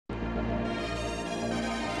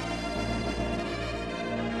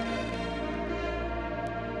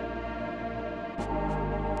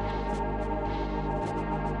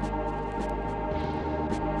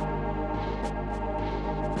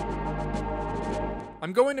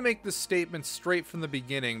I'm going to make this statement straight from the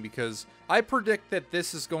beginning because I predict that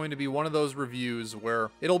this is going to be one of those reviews where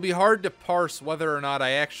it'll be hard to parse whether or not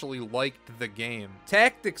I actually liked the game.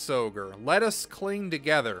 Tactics Ogre, Let Us Cling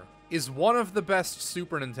Together, is one of the best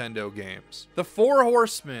Super Nintendo games. The Four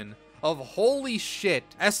Horsemen of holy shit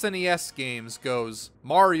SNES games goes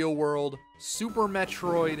Mario World, Super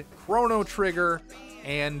Metroid, Chrono Trigger,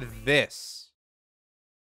 and this.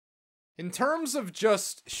 In terms of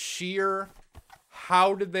just sheer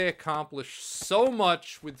how did they accomplish so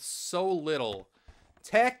much with so little,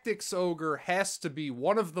 Tactics Ogre has to be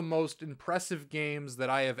one of the most impressive games that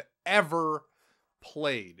I have ever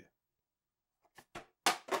played.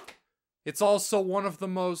 It's also one of the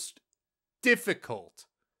most difficult.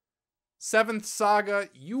 Seventh Saga,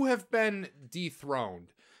 you have been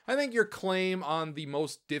dethroned. I think your claim on the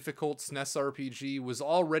most difficult SNES RPG was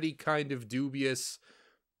already kind of dubious,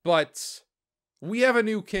 but we have a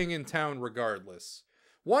new king in town regardless.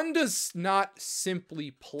 One does not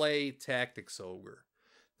simply play Tactics Ogre.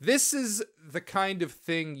 This is the kind of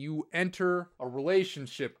thing you enter a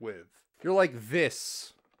relationship with. You're like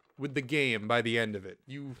this with the game by the end of it.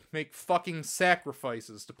 You make fucking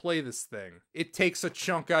sacrifices to play this thing. It takes a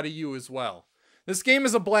chunk out of you as well. This game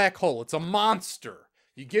is a black hole. It's a monster.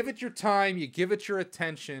 You give it your time, you give it your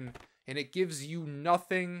attention, and it gives you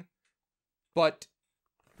nothing but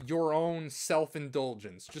your own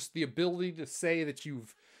self-indulgence. Just the ability to say that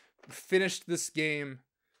you've finished this game.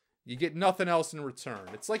 You get nothing else in return.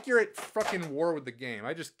 It's like you're at fucking war with the game.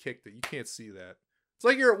 I just kicked it. You can't see that. It's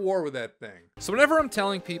like you're at war with that thing. So whenever I'm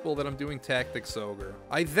telling people that I'm doing Tactics Ogre,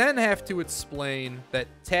 I then have to explain that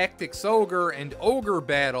Tactics Ogre and Ogre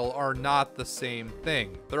Battle are not the same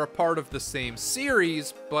thing. They're a part of the same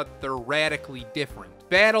series, but they're radically different.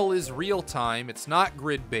 Battle is real-time, it's not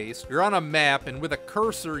grid-based. You're on a map, and with a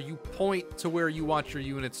cursor, you point to where you want your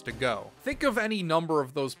units to go. Think of any number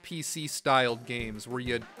of those PC-styled games where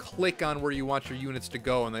you click on where you want your units to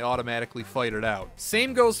go and they automatically fight it out.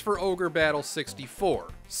 Same goes for Ogre Battle 64.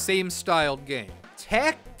 Same styled game.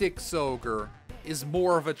 Tactics Ogre is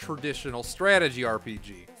more of a traditional strategy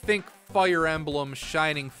RPG. Think Fire Emblem,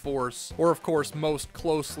 Shining Force, or of course most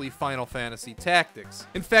closely Final Fantasy Tactics.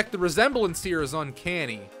 In fact, the resemblance here is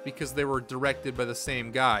uncanny because they were directed by the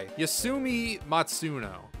same guy, Yasumi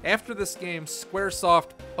Matsuno. After this game, Squaresoft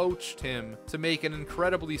poached him to make an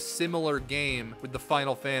incredibly similar game with the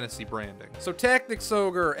Final Fantasy branding. So Tactics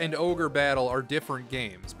Ogre and Ogre Battle are different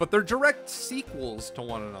games, but they're direct sequels to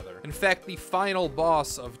one another. In fact, the final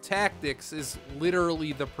boss of Tactics is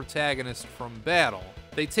literally the protagonist from Battle.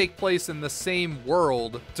 They take place in the same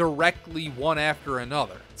world, directly one after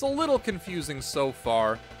another. It's a little confusing so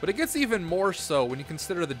far, but it gets even more so when you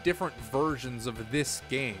consider the different versions of this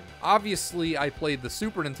game. Obviously, I played the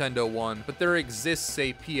Super Nintendo one, but there exists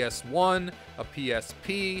a PS1, a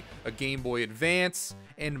PSP, a Game Boy Advance,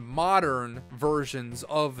 and modern versions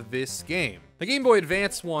of this game. The Game Boy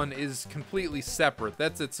Advance one is completely separate,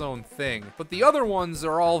 that's its own thing, but the other ones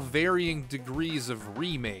are all varying degrees of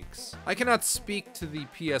remakes. I cannot speak to the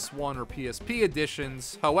PS1 or PSP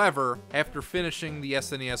editions, however, after finishing the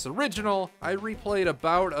SNES original, I replayed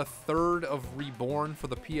about a third of Reborn for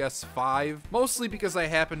the PS5, mostly because I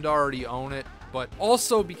happened to already own it, but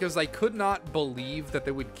also because I could not believe that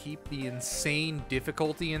they would keep the insane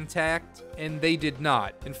difficulty intact, and they did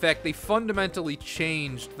not. In fact, they fundamentally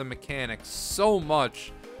changed the mechanics so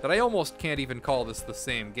much that I almost can't even call this the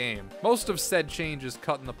same game. Most of said changes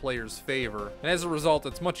cut in the player's favor, and as a result,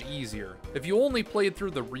 it's much easier. If you only played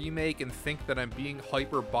through the remake and think that I'm being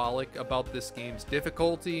hyperbolic about this game's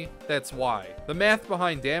difficulty, that's why. The math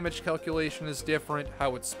behind damage calculation is different,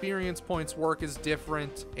 how experience points work is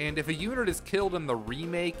different, and if a unit is killed in the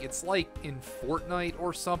remake, it's like in Fortnite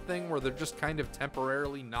or something where they're just kind of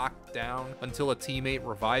temporarily knocked down until a teammate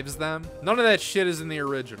revives them. None of that shit is in the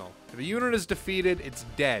original. If a unit is defeated, it's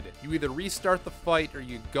dead. You either restart the fight or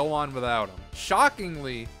you go on without them.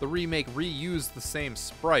 Shockingly, the remake reused the same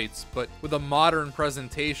sprites, but with a modern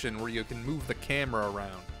presentation where you can move the camera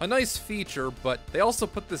around. A nice feature, but they also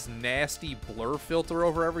put this nasty blur filter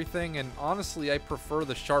over everything, and honestly, I prefer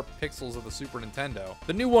the sharp pixels of the Super Nintendo.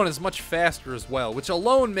 The new one is much faster as well, which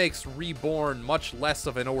alone makes Reborn much less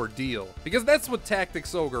of an ordeal, because that's what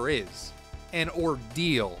Tactics Ogre is. An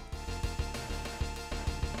ordeal.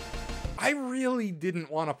 I really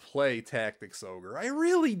didn't want to play Tactics Ogre. I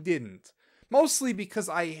really didn't. Mostly because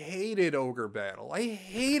I hated Ogre Battle. I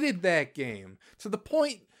hated that game to the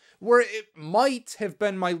point where it might have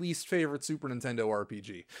been my least favorite Super Nintendo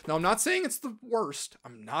RPG. Now, I'm not saying it's the worst.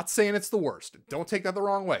 I'm not saying it's the worst. Don't take that the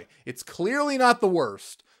wrong way. It's clearly not the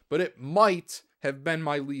worst, but it might have been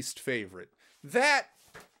my least favorite. That,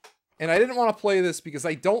 and I didn't want to play this because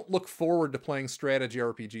I don't look forward to playing strategy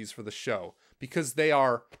RPGs for the show, because they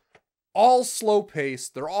are all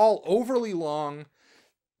slow-paced, they're all overly long,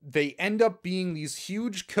 they end up being these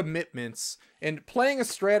huge commitments, and playing a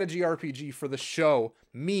strategy RPG for the show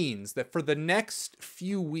means that for the next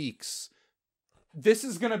few weeks, this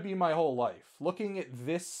is going to be my whole life. Looking at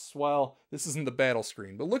this, well, this isn't the battle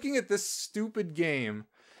screen, but looking at this stupid game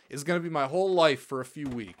is going to be my whole life for a few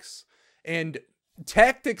weeks. And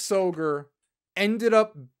Tactics Ogre ended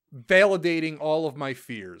up validating all of my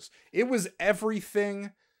fears. It was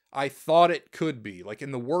everything I thought it could be, like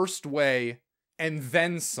in the worst way, and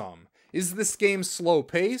then some. Is this game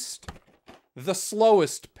slow-paced? The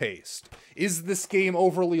slowest paced. Is this game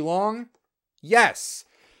overly long? Yes.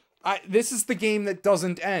 This is the game that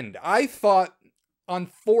doesn't end. I thought on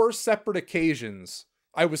 4 separate occasions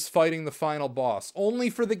I was fighting the final boss, only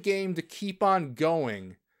for the game to keep on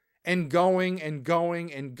going and going and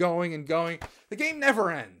going and going and going. The game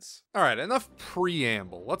never ends. Alright, enough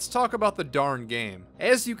preamble. Let's talk about the darn game.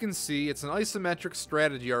 As you can see, it's an isometric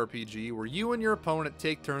strategy RPG where you and your opponent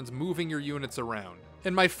take turns moving your units around.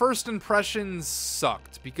 And my first impressions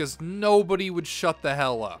sucked because nobody would shut the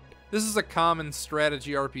hell up. This is a common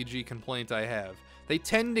strategy RPG complaint I have. They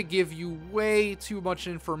tend to give you way too much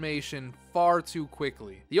information far too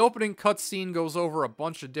quickly. The opening cutscene goes over a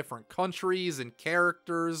bunch of different countries and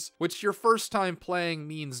characters, which your first time playing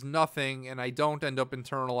means nothing, and I don't end up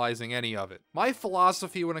internalizing any of it. My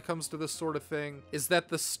philosophy when it comes to this sort of thing is that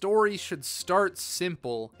the story should start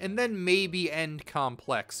simple and then maybe end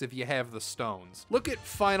complex if you have the stones. Look at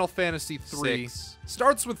Final Fantasy III.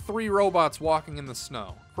 Starts with 3 robots walking in the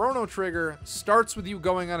snow. Chrono Trigger starts with you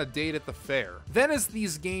going on a date at the fair. Then as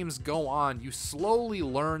these games go on, you slowly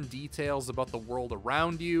learn details about the world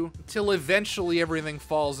around you, until eventually everything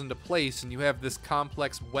falls into place and you have this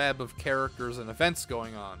complex web of characters and events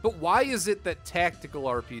going on. But why is it that tactical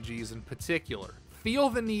RPGs in particular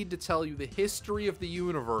feel the need to tell you the history of the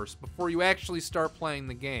universe before you actually start playing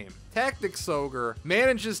the game? Tactics Ogre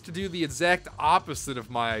manages to do the exact opposite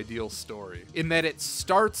of my ideal story, in that it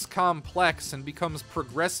starts complex and becomes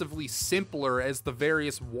progressively simpler as the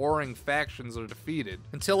various warring factions are defeated,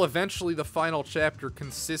 until eventually the final chapter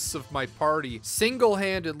consists of my party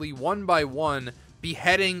single-handedly, one by one,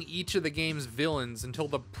 beheading each of the game's villains until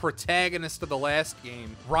the protagonist of the last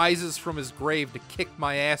game rises from his grave to kick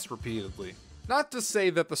my ass repeatedly. Not to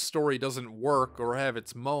say that the story doesn't work or have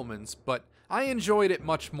its moments, but I enjoyed it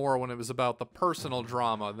much more when it was about the personal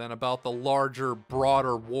drama than about the larger,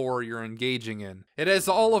 broader war you're engaging in. It has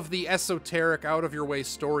all of the esoteric, out-of-your-way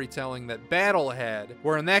storytelling that Battle had,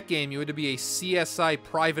 where in that game you had to be a CSI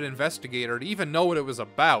private investigator to even know what it was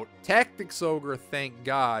about. Tactics Ogre, thank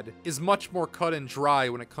God, is much more cut and dry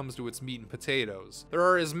when it comes to its meat and potatoes. There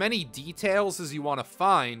are as many details as you want to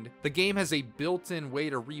find. The game has a built-in way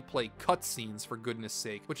to replay cutscenes, for goodness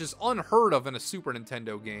sake, which is unheard of in a Super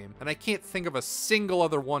Nintendo game, and I can't think of a single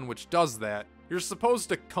other one which does that. You're supposed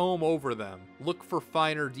to comb over them, look for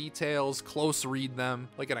finer details, close read them,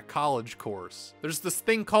 like in a college course. There's this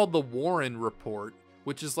thing called the Warren Report,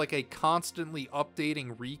 which is like a constantly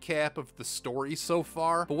updating recap of the story so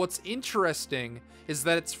far. But what's interesting is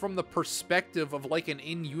that it's from the perspective of like an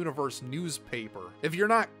in-universe newspaper. If you're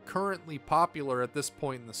not currently popular at this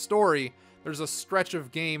point in the story, there's a stretch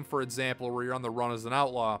of game, for example, where you're on the run as an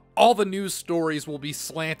outlaw. All the news stories will be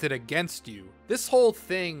slanted against you. This whole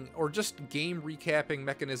thing, or just game recapping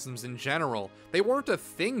mechanisms in general, they weren't a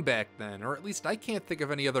thing back then, or at least I can't think of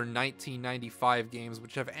any other 1995 games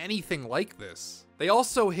which have anything like this. They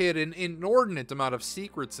also hid an inordinate amount of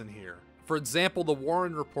secrets in here. For example, the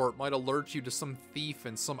Warren Report might alert you to some thief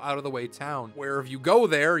in some out-of-the-way town, where if you go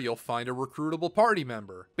there, you'll find a recruitable party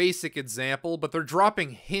member. Basic example, but they're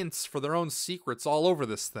dropping hints for their own secrets all over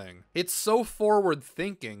this thing. It's so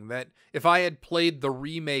forward-thinking that if I had played the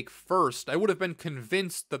remake first, I would have been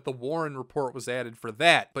convinced that the Warren Report was added for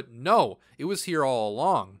that, but no, it was here all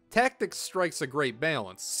along. Tactics strikes a great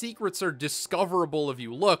balance. Secrets are discoverable if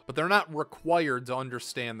you look, but they're not required to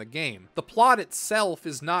understand the game. The plot itself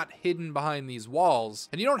is not hidden behind these walls,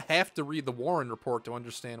 and you don't have to read the Warren Report to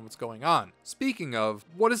understand what's going on. Speaking of,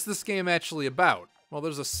 what is this game actually about? Well,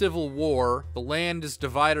 there's a civil war, the land is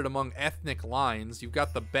divided among ethnic lines, you've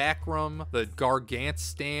got the Backroom, the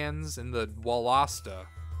Gargantstans, and the Walasta,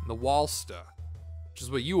 and the Walsta. which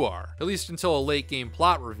is what you are, at least until a late game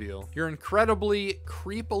plot reveal. You're incredibly,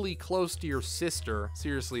 creepily close to your sister.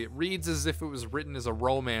 Seriously, it reads as if it was written as a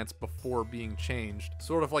romance before being changed,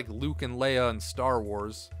 sort of like Luke and Leia in Star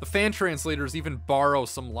Wars. The fan translators even borrow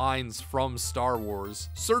some lines from Star Wars.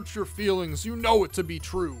 Search your feelings, you know it to be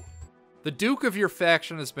true. The Duke of your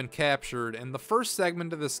faction has been captured, and the first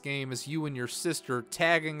segment of this game is you and your sister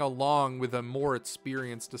tagging along with a more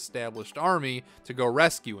experienced established army to go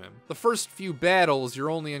rescue him. The first few battles,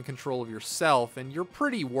 you're only in control of yourself, and you're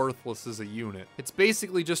pretty worthless as a unit. It's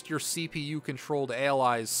basically just your CPU-controlled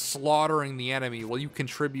allies slaughtering the enemy while you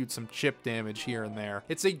contribute some chip damage here and there.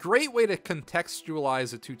 It's a great way to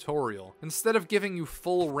contextualize a tutorial. Instead of giving you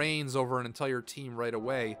full reins over an entire team right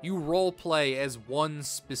away, you roleplay as one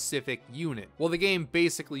specific unit. Well, the game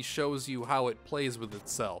basically shows you how it plays with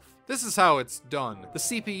itself. This is how it's done. The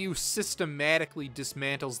CPU systematically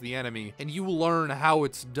dismantles the enemy, and you learn how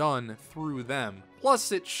it's done through them.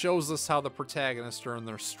 Plus, it shows us how the protagonists earn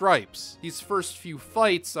their stripes. These first few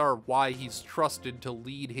fights are why he's trusted to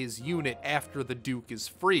lead his unit after the Duke is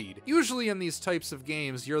freed. Usually in these types of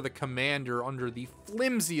games, you're the commander under the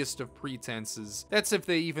flimsiest of pretenses. That's if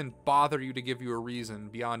they even bother you to give you a reason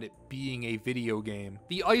beyond it being a video game.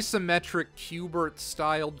 The isometric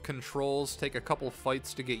Q*bert-styled controls take a couple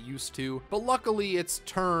fights to get used to, but luckily it's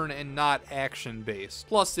turn and not action-based.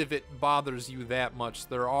 Plus, if it bothers you that much,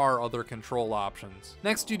 there are other control options.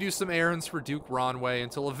 Next, you do some errands for Duke Ronway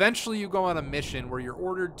until eventually you go on a mission where you're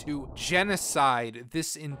ordered to genocide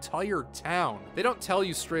this entire town. They don't tell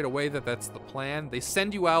you straight away that that's the plan. They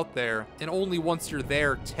send you out there, and only once you're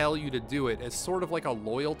there tell you to do it as sort of like a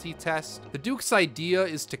loyalty test. The Duke's idea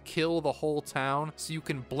is to kill the whole town so you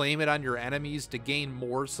can blame it on your enemies to gain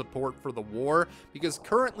more support for the war, because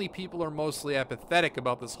currently people are mostly apathetic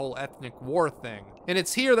about this whole ethnic war thing. And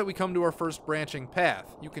it's here that we come to our first branching path.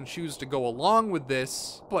 You can choose to go along with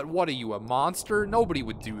this, but what are you, a monster? Nobody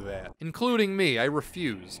would do that. Including me, I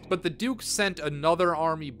refused. But the Duke sent another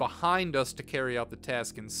army behind us to carry out the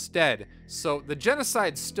task instead, so the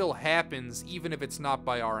genocide still happens even if it's not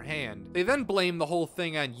by our hand. They then blame the whole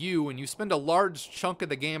thing on you, and you spend a large chunk of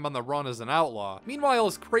the game on the run as an outlaw. Meanwhile,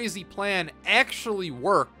 his crazy plan actually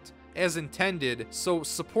worked as intended, so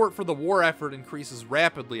support for the war effort increases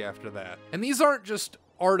rapidly after that. And these aren't just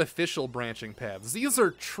artificial branching paths. These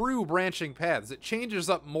are true branching paths. It changes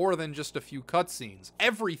up more than just a few cutscenes.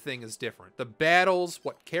 Everything is different. The battles,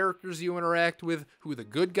 what characters you interact with, who the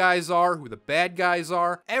good guys are, who the bad guys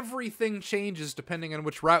are, everything changes depending on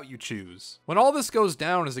which route you choose. When all this goes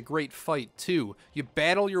down is a great fight too. You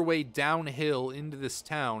battle your way downhill into this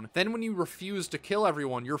town. Then when you refuse to kill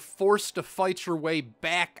everyone, you're forced to fight your way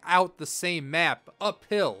back out the same map,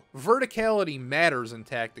 uphill. Verticality matters in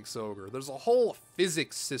Tactics Ogre. There's a whole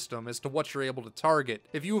physics system as to what you're able to target.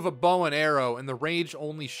 If you have a bow and arrow and the range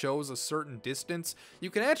only shows a certain distance, you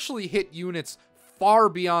can actually hit units far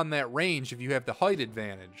beyond that range if you have the height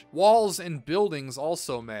advantage. Walls and buildings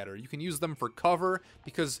also matter. You can use them for cover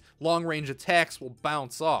because long-range attacks will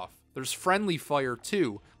bounce off. There's friendly fire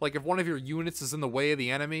too. Like if one of your units is in the way of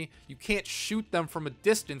the enemy, you can't shoot them from a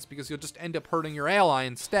distance because you'll just end up hurting your ally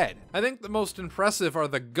instead. I think the most impressive are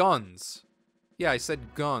the guns. Yeah, I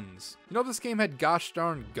said guns. You know this game had gosh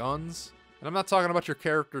darn guns? And I'm not talking about your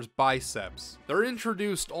character's biceps. They're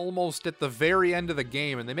introduced almost at the very end of the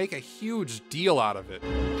game, and they make a huge deal out of it.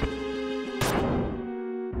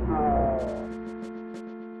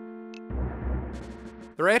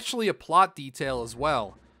 They're actually a plot detail as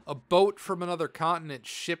well. A boat from another continent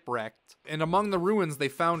shipwrecked, and among the ruins they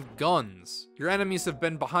found guns. Your enemies have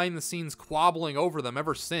been behind the scenes quabbling over them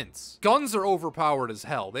ever since. Guns are overpowered as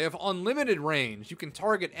hell. They have unlimited range. You can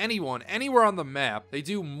target anyone, anywhere on the map. They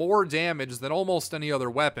do more damage than almost any other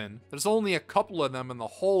weapon. There's only a couple of them in the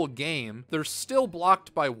whole game. They're still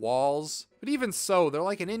blocked by walls, but even so, they're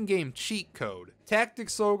like an in-game cheat code.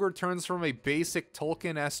 Tactics Ogre turns from a basic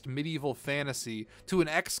Tolkien-esque medieval fantasy to an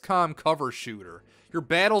XCOM cover shooter. Your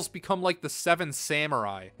battles become like the Seven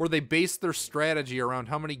Samurai, where they base their strategy around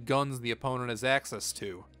how many guns the opponent has access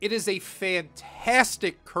to. It is a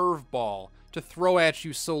fantastic curveball to throw at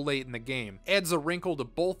you so late in the game. Adds a wrinkle to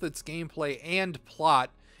both its gameplay and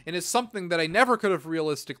plot, and is something that I never could have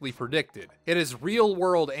realistically predicted. It has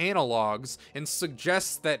real-world analogs and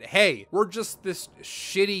suggests that, hey, we're just this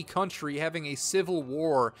shitty country having a civil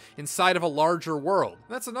war inside of a larger world.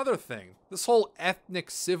 That's another thing. This whole ethnic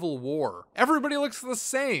civil war. Everybody looks the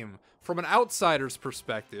same. From an outsider's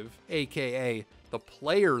perspective, aka the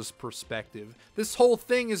player's perspective, this whole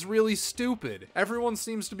thing is really stupid. Everyone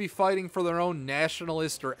seems to be fighting for their own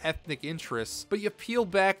nationalist or ethnic interests, but you peel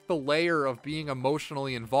back the layer of being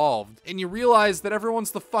emotionally involved, and you realize that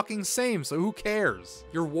everyone's the fucking same, so who cares?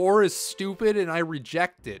 Your war is stupid, and I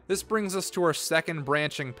reject it. This brings us to our second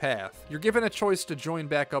branching path. You're given a choice to join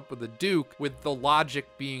back up with the Duke, with the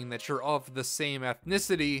logic being that you're of the same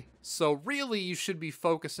ethnicity, so really you should be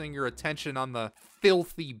focusing your attention on the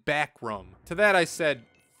filthy backroom. To that I said,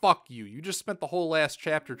 fuck you. You just spent the whole last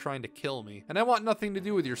chapter trying to kill me, and I want nothing to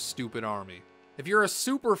do with your stupid army. If you're a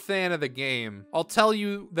super fan of the game, I'll tell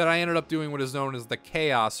you that I ended up doing what is known as the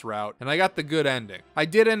Chaos route, and I got the good ending. I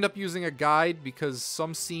did end up using a guide because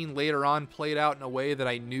some scene later on played out in a way that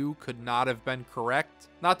I knew could not have been correct.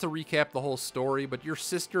 Not to recap the whole story, but your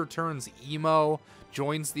sister turns emo,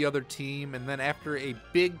 joins the other team, and then after a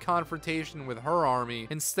big confrontation with her army,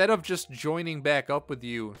 instead of just joining back up with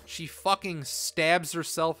you, she fucking stabs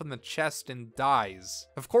herself in the chest and dies.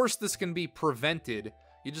 Of course, this can be prevented.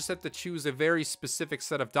 You just have to choose a very specific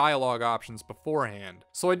set of dialogue options beforehand.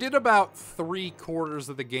 So I did about 3/4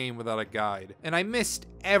 of the game without a guide, and I missed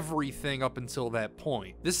everything up until that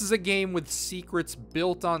point. This is a game with secrets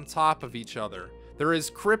built on top of each other. They're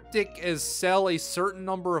as cryptic as sell a certain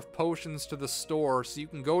number of potions to the store so you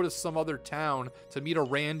can go to some other town to meet a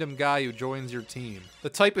random guy who joins your team. The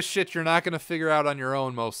type of shit you're not going to figure out on your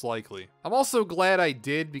own, most likely. I'm also glad I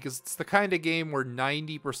did, because it's the kind of game where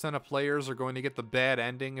 90% of players are going to get the bad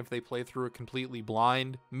ending if they play through it completely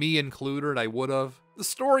blind. Me included, I would've. The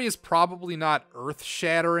story is probably not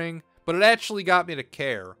earth-shattering, but it actually got me to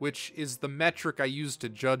care, which is the metric I use to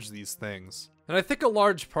judge these things. And I think a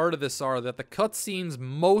large part of this are that the cutscenes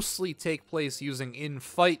mostly take place using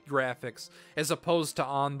in-fight graphics as opposed to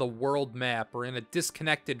on the world map or in a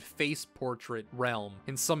disconnected face portrait realm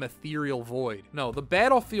in some ethereal void. No, the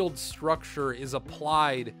battlefield structure is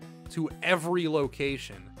applied to every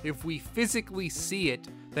location. If we physically see it,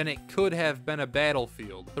 then it could have been a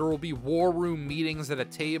battlefield. There will be war room meetings at a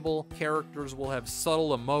table, characters will have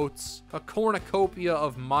subtle emotes, a cornucopia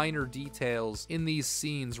of minor details in these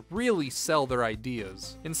scenes really sell their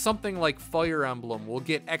ideas. In something like Fire Emblem, we'll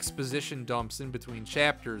get exposition dumps in between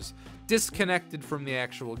chapters, disconnected from the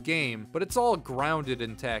actual game, but it's all grounded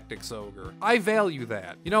in Tactics Ogre. I value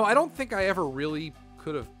that. You know, I don't think I ever really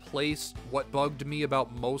could have placed what bugged me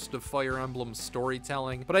about most of Fire Emblem's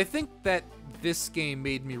storytelling, but I think that this game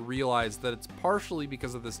made me realize that it's partially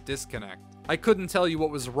because of this disconnect. I couldn't tell you what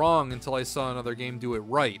was wrong until I saw another game do it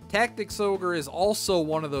right. Tactics Ogre is also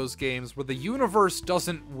one of those games where the universe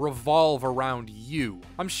doesn't revolve around you.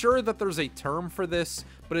 I'm sure that there's a term for this,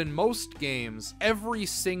 but in most games, every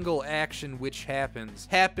single action which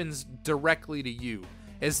happens directly to you,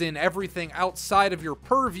 as in everything outside of your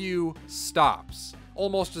purview stops.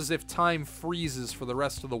 Almost as if time freezes for the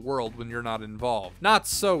rest of the world when you're not involved. Not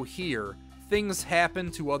so here. Things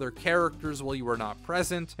happen to other characters while you are not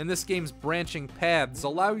present, and this game's branching paths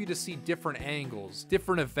allow you to see different angles,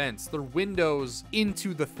 different events. They're windows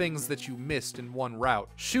into the things that you missed in one route.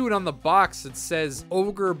 Shoot, on the box it says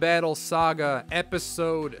Ogre Battle Saga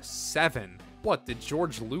Episode 7. What, did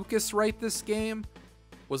George Lucas write this game?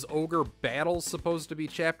 Was Ogre Battle supposed to be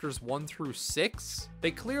chapters 1 through 6?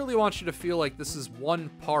 They clearly want you to feel like this is one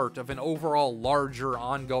part of an overall larger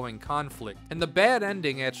ongoing conflict, and the bad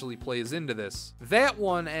ending actually plays into this. That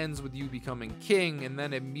one ends with you becoming king and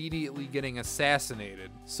then immediately getting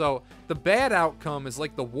assassinated. So the bad outcome is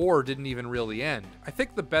like the war didn't even really end. I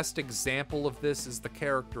think the best example of this is the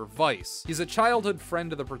character Vice. He's a childhood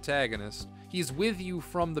friend of the protagonist. He's with you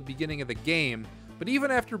from the beginning of the game, but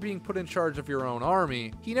even after being put in charge of your own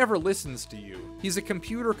army, he never listens to you. He's a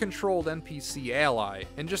computer-controlled NPC ally,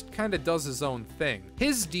 and just kinda does his own thing.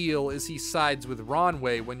 His deal is he sides with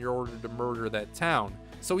Ronway when you're ordered to murder that town,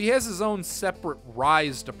 so he has his own separate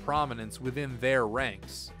rise to prominence within their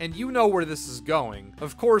ranks. And you know where this is going.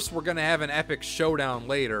 Of course, we're gonna have an epic showdown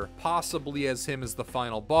later, possibly as him as the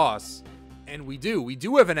final boss. And we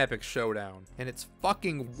do have an epic showdown, and it's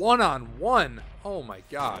fucking one-on-one. Oh my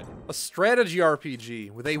god. A strategy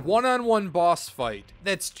RPG with a one-on-one boss fight.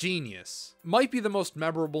 That's genius. Might be the most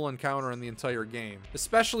memorable encounter in the entire game,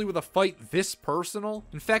 especially with a fight this personal.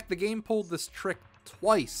 In fact, the game pulled this trick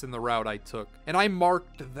twice in the route I took, and I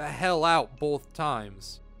marked the hell out both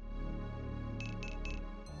times.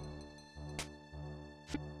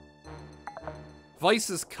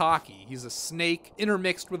 Vice is cocky. He's a snake.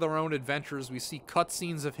 Intermixed with our own adventures, we see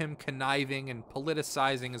cutscenes of him conniving and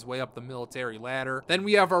politicizing his way up the military ladder. Then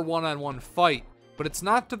we have our one-on-one fight, but it's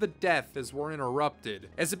not to the death as we're interrupted.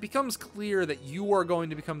 As it becomes clear that you are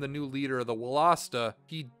going to become the new leader of the Wallasta,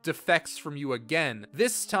 he defects from you again.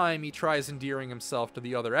 This time he tries endearing himself to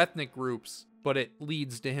the other ethnic groups, but it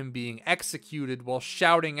leads to him being executed while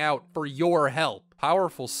shouting out for your help.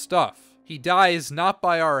 Powerful stuff. He dies not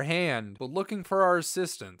by our hand, but looking for our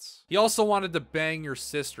assistance. He also wanted to bang your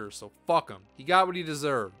sister, so fuck him. He got what he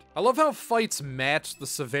deserved. I love how fights match the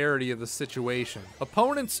severity of the situation.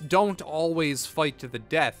 Opponents don't always fight to the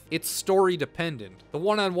death. It's story dependent. The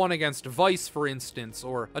one-on-one against Vice, for instance,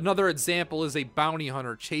 or another example is a bounty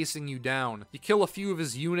hunter chasing you down. You kill a few of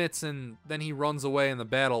his units and then he runs away and the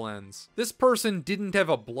battle ends. This person didn't have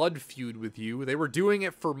a blood feud with you. They were doing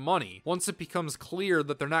it for money. Once it becomes clear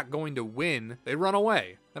that they're not going to win, they run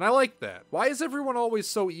away. And I like that. Why is everyone always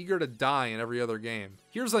so eager to die in every other game?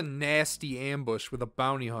 Here's a nasty ambush with a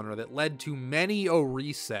bounty hunter that led to many a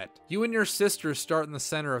reset. You and your sister start in the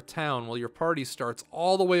center of town while your party starts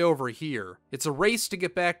all the way over here. It's a race to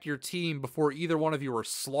get back to your team before either one of you are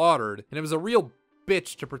slaughtered, and it was a real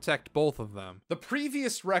bitch to protect both of them. The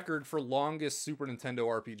previous record for longest Super Nintendo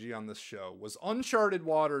RPG on this show was Uncharted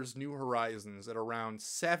Waters New Horizons at around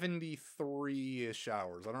 73-ish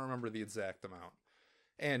hours. I don't remember the exact amount.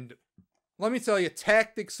 And let me tell you,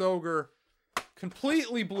 Tactics Ogre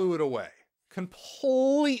completely blew it away.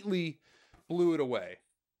 Completely blew it away.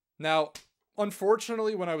 Now,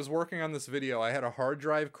 unfortunately, when I was working on this video, I had a hard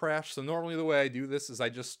drive crash. So normally the way I do this is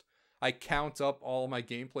I count up all my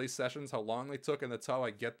gameplay sessions, how long they took, and that's how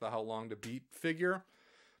I get the how long to beat figure.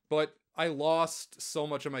 But I lost so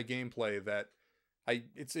much of my gameplay that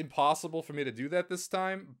it's impossible for me to do that this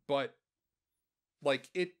time. But like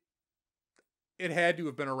it had to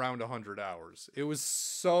have been around 100 hours. It was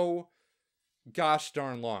so gosh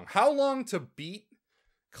darn long. How Long to Beat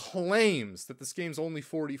claims that this game's only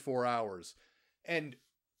 44 hours. And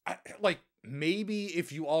maybe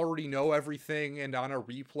if you already know everything and on a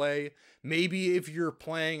replay, maybe if you're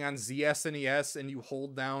playing on SNES and you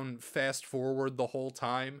hold down fast forward the whole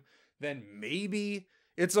time, then maybe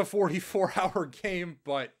it's a 44-hour game,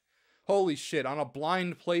 but holy shit, on a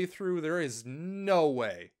blind playthrough, there is no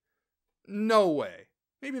way. No way.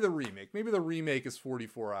 Maybe the remake is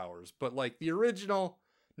 44 hours, but like the original,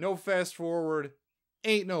 no fast forward,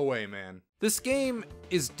 ain't no way, man. This game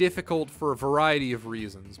is difficult for a variety of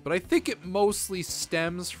reasons, but I think it mostly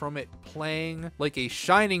stems from it playing like a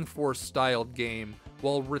Shining Force styled game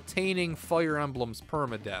while retaining Fire Emblem's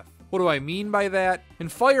permadeath. What do I mean by that? In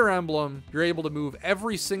Fire Emblem, you're able to move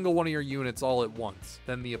every single one of your units all at once.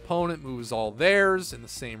 Then the opponent moves all theirs in the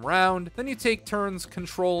same round. Then you take turns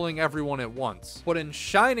controlling everyone at once. But in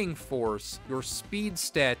Shining Force, your speed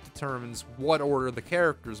stat determines what order the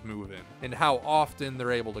characters move in and how often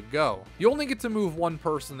they're able to go. You only get to move one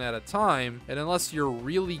person at a time, and unless you're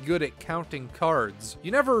really good at counting cards,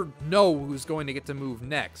 you never know who's going to get to move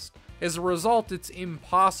next. As a result, it's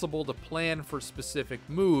impossible to plan for specific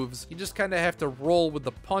moves. You just kind of have to roll with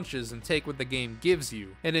the punches and take what the game gives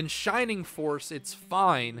you. And in Shining Force, it's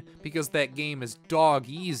fine because that game is dog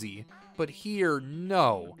easy. But here,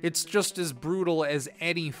 no. It's just as brutal as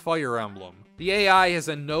any Fire Emblem. The AI has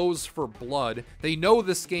a nose for blood. They know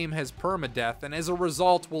this game has permadeath, and as a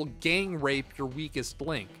result will gang rape your weakest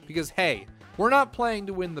link. Because hey, we're not playing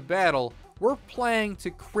to win the battle. We're playing to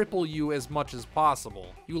cripple you as much as possible.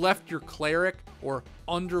 You left your cleric or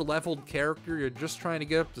under-leveled character you're just trying to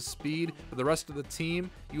get up to speed with the rest of the team.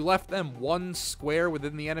 You left them one square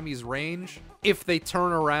within the enemy's range. If they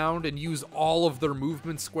turn around and use all of their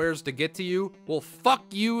movement squares to get to you, well, fuck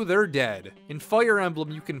you, they're dead. In Fire Emblem,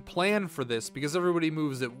 you can plan for this because everybody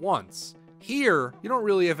moves at once. Here, you don't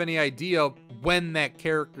really have any idea when that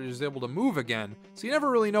character is able to move again, so you never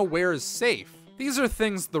really know where is safe. These are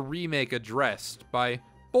things the remake addressed by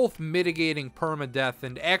both mitigating permadeath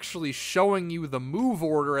and actually showing you the move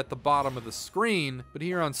order at the bottom of the screen, but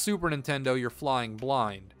here on Super Nintendo you're flying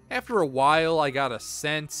blind. After a while I got a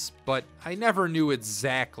sense, but I never knew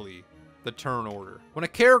exactly the turn order. When a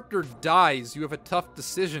character dies, you have a tough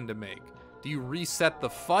decision to make. Do you reset the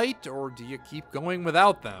fight, or do you keep going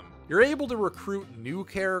without them? You're able to recruit new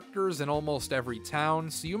characters in almost every town,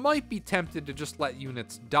 so you might be tempted to just let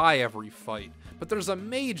units die every fight. But there's a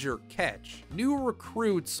major catch. New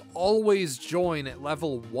recruits always join at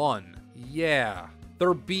level 1. Yeah,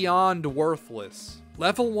 they're beyond worthless.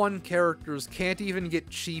 Level 1 characters can't even get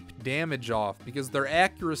cheap damage off because their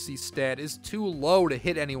accuracy stat is too low to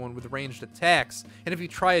hit anyone with ranged attacks, and if you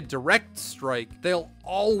try a direct strike, they'll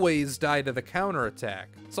always die to the counterattack.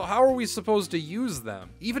 So how are we supposed to use them?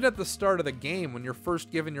 Even at the start of the game when you're first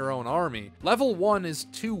given your own army, level 1 is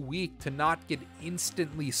too weak to not get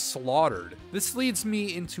instantly slaughtered. This leads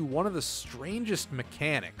me into one of the strangest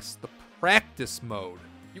mechanics, the practice mode.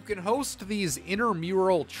 You can host these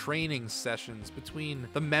intramural training sessions between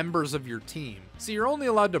the members of your team. So you're only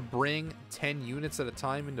allowed to bring 10 units at a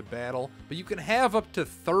time into battle, but you can have up to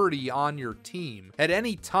 30 on your team. At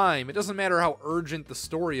any time, it doesn't matter how urgent the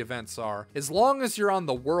story events are. As long as you're on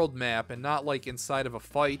the world map and not like inside of a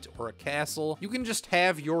fight or a castle, you can just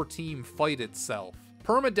have your team fight itself.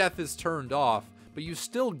 Permadeath is turned off, but you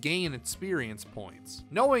still gain experience points.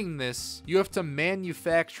 Knowing this, you have to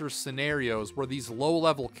manufacture scenarios where these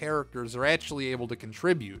low-level characters are actually able to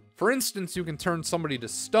contribute. For instance, you can turn somebody to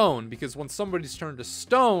stone, because when somebody's turned to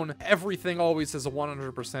stone, everything always has a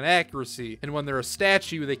 100% accuracy, and when they're a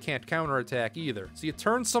statue, they can't counterattack either. So you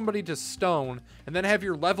turn somebody to stone, and then have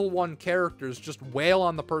your level 1 characters just wail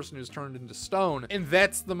on the person who's turned into stone, and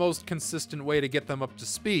that's the most consistent way to get them up to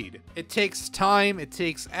speed. It takes time, it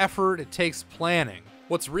takes effort, it takes planning.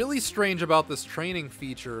 What's really strange about this training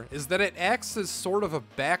feature is that it acts as sort of a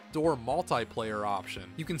backdoor multiplayer option.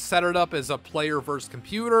 You can set it up as a player versus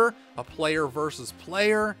computer, a player versus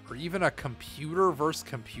player, or even a computer versus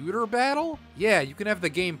computer battle? Yeah, you can have the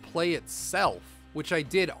game play itself, which I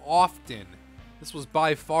did often. This was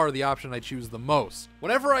by far the option I choose the most.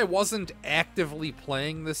 Whenever I wasn't actively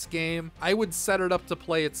playing this game, I would set it up to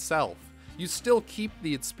play itself. You still keep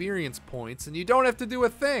the experience points, and you don't have to do a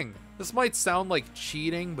thing. This might sound like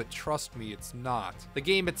cheating, but trust me, it's not. The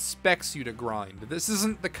game expects you to grind. This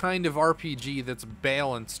isn't the kind of RPG that's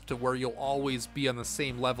balanced to where you'll always be on the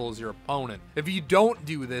same level as your opponent. If you don't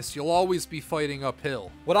do this, you'll always be fighting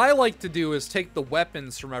uphill. What I like to do is take the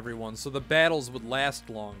weapons from everyone so the battles would last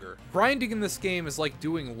longer. Grinding in this game is like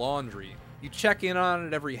doing laundry. You check in on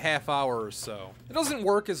it every half hour or so. It doesn't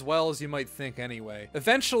work as well as you might think anyway.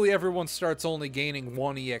 Eventually everyone starts only gaining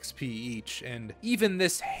 1 EXP each, and even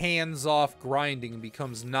this hands-off grinding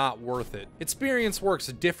becomes not worth it. Experience works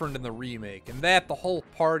different in the remake, and that the whole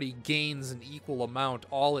party gains an equal amount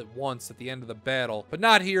all at once at the end of the battle, but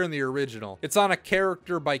not here in the original. It's on a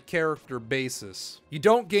character-by-character basis. You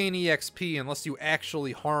don't gain EXP unless you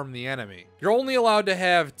actually harm the enemy. You're only allowed to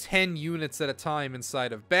have 10 units at a time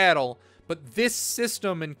inside of battle, but this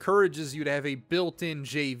system encourages you to have a built-in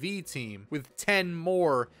JV team with 10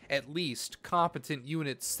 more, at least, competent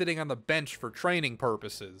units sitting on the bench for training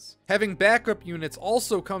purposes. Having backup units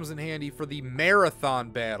also comes in handy for the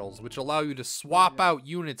marathon battles, which allow you to swap out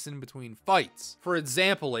units in between fights. For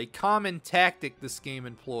example, a common tactic this game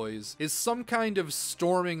employs is some kind of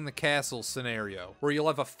storming the castle scenario, where you'll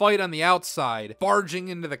have a fight on the outside, barging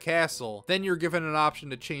into the castle, then you're given an option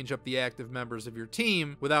to change up the active members of your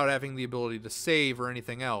team without having the ability to save or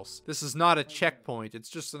anything else. This is not a checkpoint, it's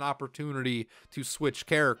just an opportunity to switch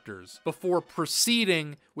characters before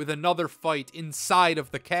proceeding with another fight inside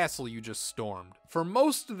of the castle you just stormed. For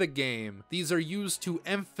most of the game, these are used to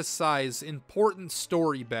emphasize important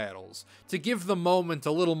story battles, to give the moment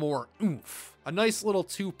a little more oomph. A nice little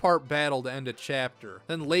 2-part battle to end a chapter.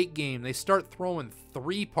 Then late game, they start throwing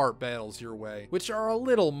 3-part battles your way, which are a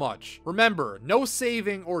little much. Remember, no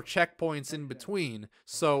saving or checkpoints in between,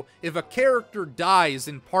 so if a character dies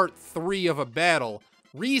in part 3 of a battle,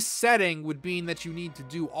 resetting would mean that you need to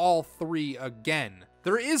do all 3 again.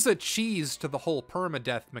 There is a cheese to the whole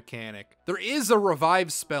permadeath mechanic. There is a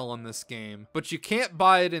revive spell in this game, but you can't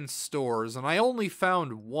buy it in stores, and I only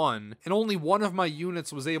found one, and only one of my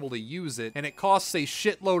units was able to use it, and it costs a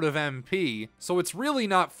shitload of MP, so it's really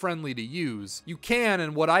not friendly to use. You can,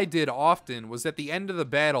 and what I did often was at the end of the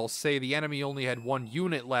battle, say the enemy only had 1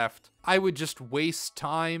 unit left, I would just waste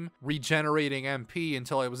time regenerating MP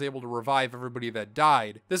until I was able to revive everybody that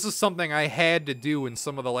died. This is something I had to do in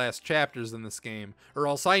some of the last chapters in this game, or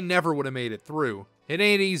else I never would have made it through. It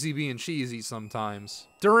ain't easy being cheesy sometimes.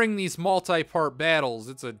 During these multi-part battles,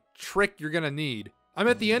 it's a trick you're gonna need. I'm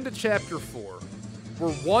at the end of chapter 4.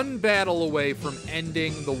 We're 1 battle away from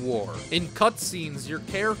ending the war. In cutscenes, your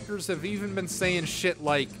characters have even been saying shit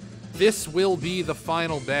like, "This will be the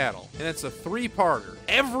final battle," and it's a 3-parter.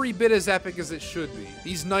 Every bit as epic as it should be.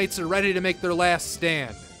 These knights are ready to make their last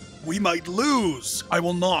stand. We might lose. I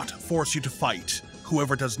will not force you to fight.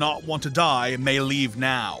 Whoever does not want to die may leave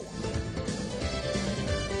now.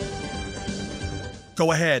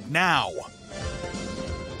 Go ahead, now.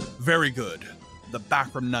 Very good. the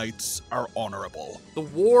Backroom Knights are honorable. The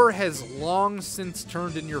war has long since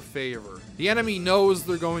turned in your favor. The enemy knows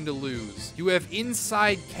they're going to lose. You have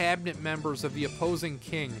inside cabinet members of the opposing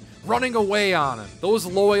king running away on him. Those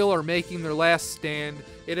loyal are making their last stand.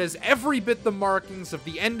 It has every bit the markings of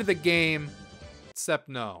the end of the game, except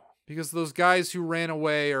no. Because those guys who ran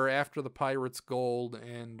away are after the pirates' gold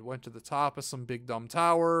and went to the top of some big dumb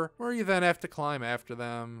tower, where you then have to climb after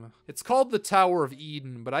them. It's called the Tower of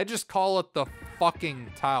Eden, but I just call it the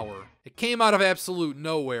fucking tower. It came out of absolute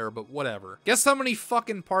nowhere, but whatever. Guess how many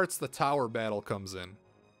fucking parts the tower battle comes in?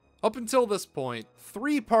 Up until this point,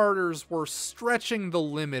 3-parters were stretching the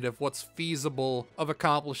limit of what's feasible of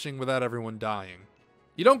accomplishing without everyone dying.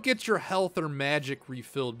 You don't get your health or magic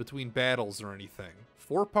refilled between battles or anything.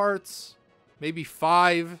 4 parts? Maybe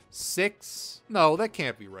 5? 6? No, that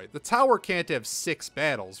can't be right. The tower can't have 6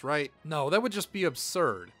 battles, right? No, that would just be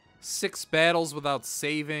absurd. 6 battles without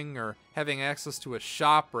saving or having access to a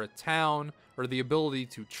shop or a town or the ability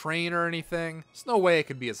to train or anything. There's no way it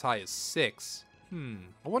could be as high as 6.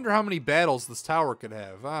 I wonder how many battles this tower could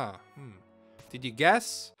have. Did you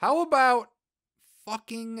guess? How about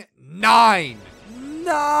fucking 9?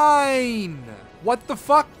 9! What the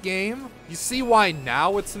fuck, game? You see why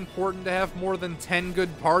now it's important to have more than 10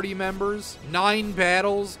 good party members? 9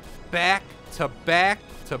 battles, back to back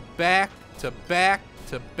to back to back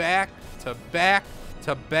to back to back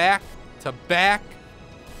to back to back.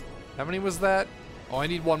 How many was that? Oh, I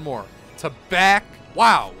need one more. To back.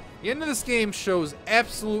 Wow. The end of this game shows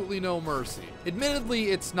absolutely no mercy. Admittedly,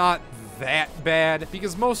 it's not that bad,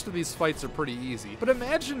 because most of these fights are pretty easy. But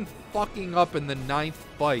imagine fucking up in the 9th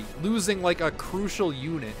fight, losing like a crucial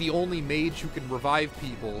unit, the only mage who can revive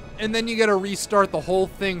people, and then you gotta restart the whole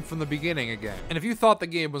thing from the beginning again. And if you thought the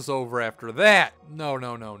game was over after that, no.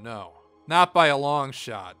 Not by a long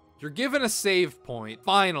shot. You're given a save point,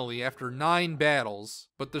 finally, after 9 battles,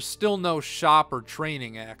 but there's still no shop or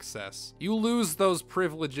training access. You lose those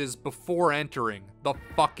privileges before entering the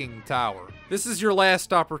fucking tower. This is your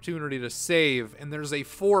last opportunity to save, and there's a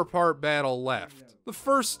 4-part battle left. The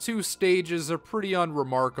first 2 stages are pretty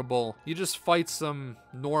unremarkable. You just fight some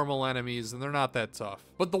normal enemies, and they're not that tough.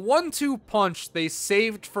 But the 1-2 punch they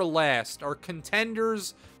saved for last are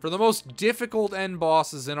contenders for the most difficult end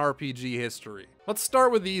bosses in RPG history. Let's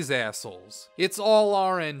start with these assholes. It's all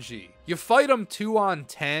RNG. You fight them 2 on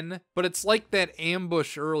 10, but it's like that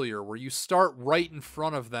ambush earlier where you start right in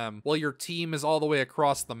front of them while your team is all the way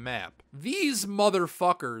across the map. These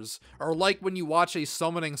motherfuckers are like when you watch a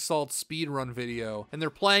Summoning Salt speedrun video and they're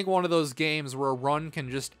playing one of those games where a run can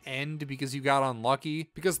just end because you got unlucky,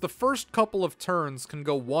 because the first couple of turns can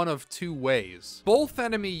go one of 2 ways. Both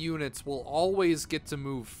enemy units will always get to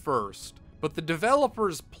move first, but the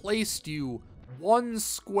developers placed you 1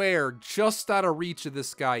 square just out of reach of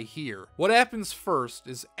this guy here. What happens first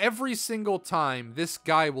is every single time this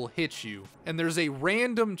guy will hit you, and there's a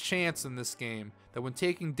random chance in this game that when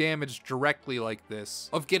taking damage directly like this,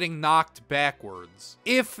 of getting knocked backwards.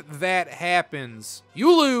 If that happens,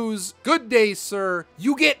 you lose. Good day, sir.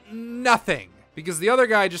 You get nothing. Because the other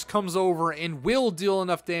guy just comes over and will deal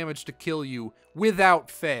enough damage to kill you without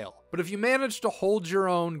fail. But if you manage to hold your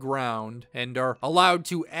own ground and are allowed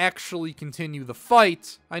to actually continue the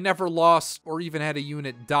fight, I never lost or even had a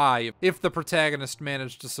unit die if the protagonist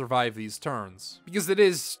managed to survive these turns. Because it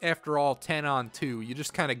is, after all, 10 on 2, you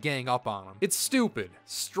just kind of gang up on them. It's stupid.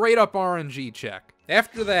 Straight up RNG check.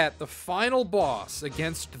 After that, the final boss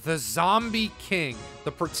against the Zombie King,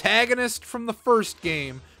 the protagonist from the first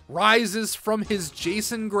game, rises from his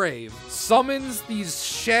Jason grave, summons these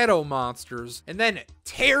shadow monsters, and then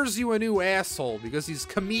tears you a new asshole because he's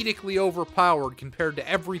comedically overpowered compared to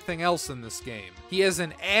everything else in this game. He has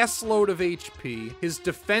an assload of HP, his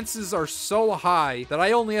defenses are so high that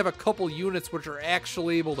I only have a couple units which are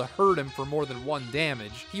actually able to hurt him for more than 1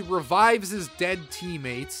 damage. He revives his dead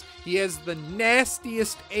teammates, he has the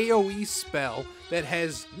nastiest AoE spell that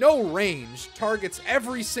has no range, targets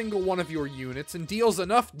every single one of your units, and deals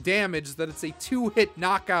enough damage that it's a 2-hit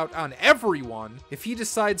knockout on everyone. If he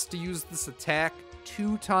decides to use this attack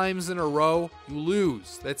 2 times in a row, you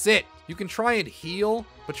lose. That's it. You can try and heal,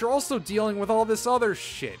 but you're also dealing with all this other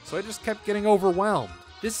shit, so I just kept getting overwhelmed.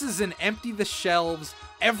 This is an empty the shelves,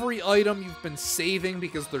 every item you've been saving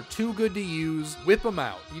because they're too good to use, whip them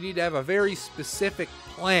out. You need to have a very specific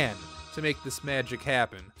plan to make this magic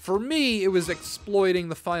happen. For me, it was exploiting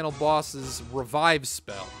the final boss's revive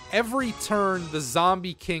spell. Every turn the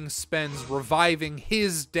Zombie King spends reviving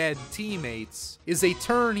his dead teammates is a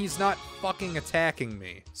turn he's not fucking attacking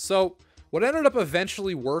me. So What ended up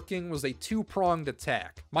eventually working was a two-pronged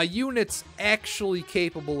attack. My units actually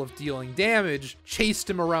capable of dealing damage chased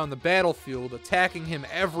him around the battlefield, attacking him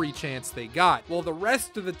every chance they got, while the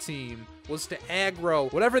rest of the team was to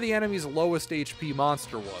aggro whatever the enemy's lowest HP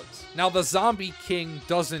monster was. Now, the Zombie King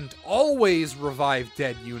doesn't always revive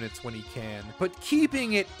dead units when he can, but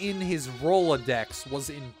keeping it in his Rolodex was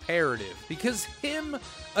imperative, because him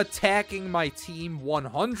attacking my team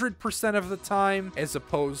 100% of the time, as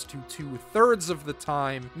opposed to 2/3 of the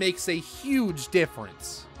time, makes a huge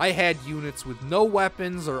difference. I had units with no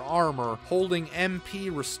weapons or armor holding MP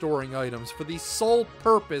restoring items for the sole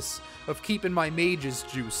purpose of keeping my mages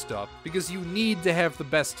juiced up, because you need to have the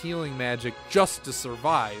best healing magic just to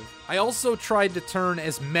survive. I also tried to turn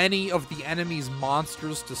as many of the enemy's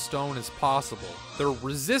monsters to stone as possible. They're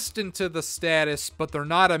resistant to the status, but they're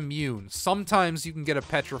not immune. Sometimes you can get a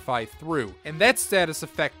petrify through, and that status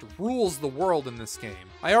effect rules the world in this game.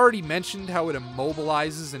 I already mentioned how it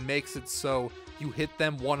immobilizes and makes it so you hit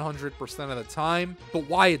them 100% of the time, but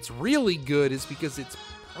why it's really good is because it's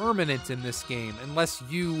permanent in this game unless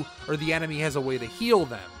you or the enemy has a way to heal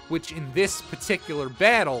them, which in this particular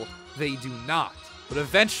battle, they do not. But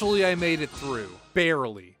eventually I made it through.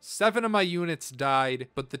 Barely. 7 of my units died,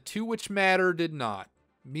 but the 2 which matter did not.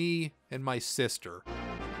 Me and my sister.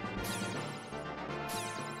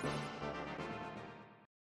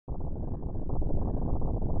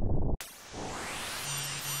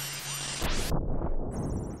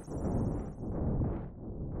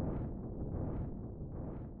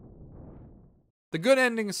 The good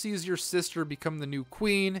ending sees your sister become the new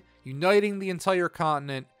queen, uniting the entire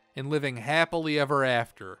continent, and living happily ever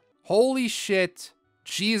after. Holy shit,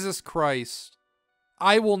 Jesus Christ.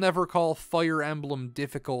 I will never call Fire Emblem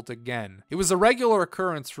difficult again. It was a regular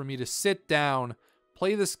occurrence for me to sit down,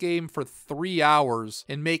 play this game for 3 hours,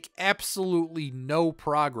 and make absolutely no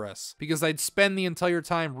progress, because I'd spend the entire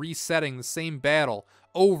time resetting the same battle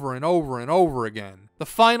over and over and over again. The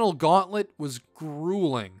final gauntlet was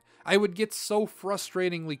grueling. I would get so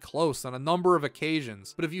frustratingly close on a number of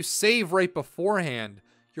occasions, but if you save right beforehand,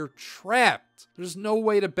 you're trapped. There's no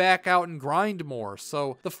way to back out and grind more,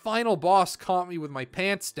 so the final boss caught me with my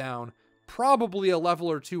pants down, probably a level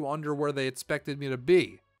or 2 under where they expected me to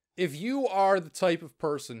be. If you are the type of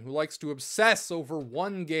person who likes to obsess over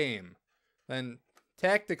one game, then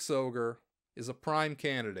Tactics Ogre is a prime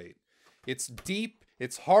candidate. It's deep,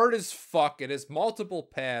 it's hard as fuck, it has multiple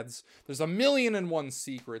paths, there's 1,000,001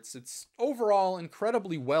 secrets, it's overall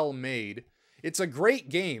incredibly well made. It's a great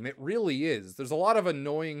game, it really is. There's a lot of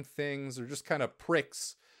annoying things, or just kind of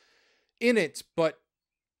pricks in it, but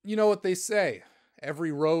you know what they say.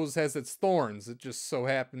 Every rose has its thorns. It just so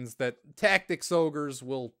happens that Tactics Ogres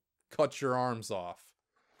will cut your arms off.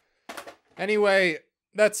 Anyway,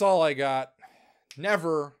 that's all I got.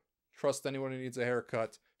 Never trust anyone who needs a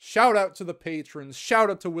haircut. Shout out to the patrons.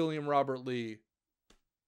 Shout out to William Robert Lee.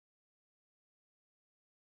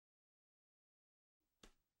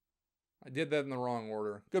 I did that in the wrong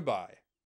order. Goodbye.